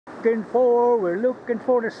We're looking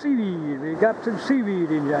for the seaweed. We got some seaweed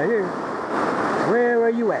in here. Where are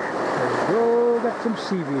you at? Oh, got some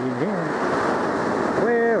seaweed in here.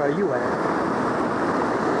 Where are you at?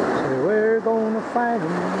 So we're gonna find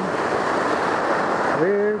them.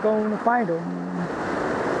 We're gonna find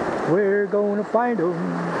them. We're gonna find them.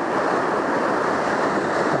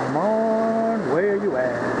 Come on, where you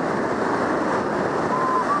at?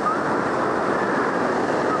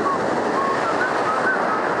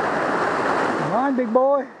 Come on, big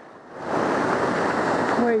boy.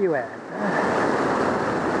 Where you at?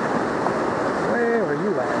 Where are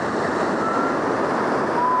you at?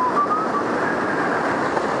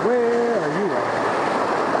 Where are you at?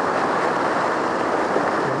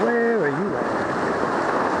 Where are you at?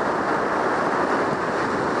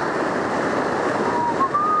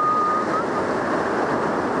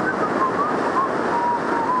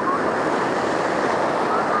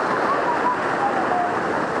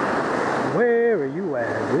 Where are you at?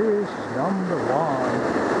 This is number one.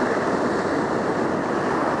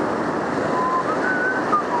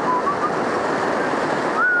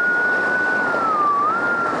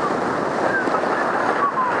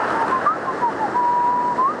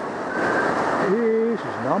 This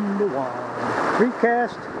is number one. Three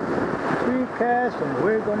cast, and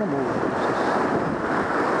we're gonna move.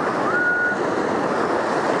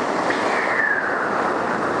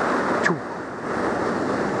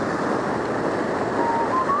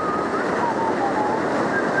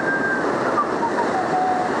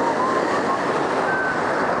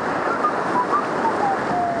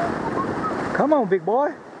 Come on, big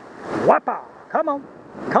boy. Whoppa! Come on.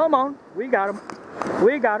 Come on. We got him.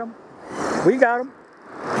 We got him. We got him.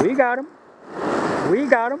 We got him. We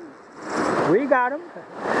got him. We got him.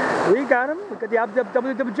 We got him. We got the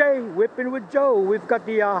WWJ whipping with Joe. We've got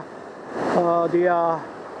the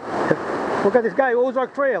look at this guy,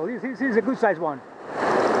 Ozark Trail. He's a good sized one.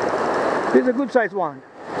 He's a good sized one.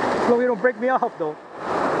 So he don't break me off though.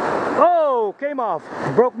 Oh, came off.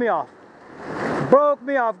 Broke me off. Broke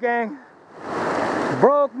me off, gang.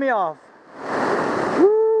 Broke me off.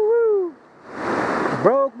 Woo-woo.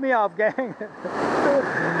 Broke me off, gang.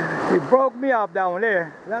 He broke me off down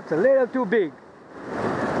there. That's a little too big.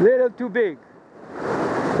 Little too big.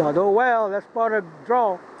 But oh well, that's part of the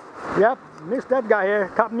draw. Yep, missed that guy here.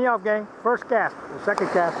 Cut me off, gang. First cast, or second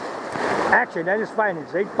cast. Actually, that is fine.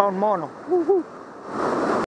 It's 8-pound mono. Woo-hoo.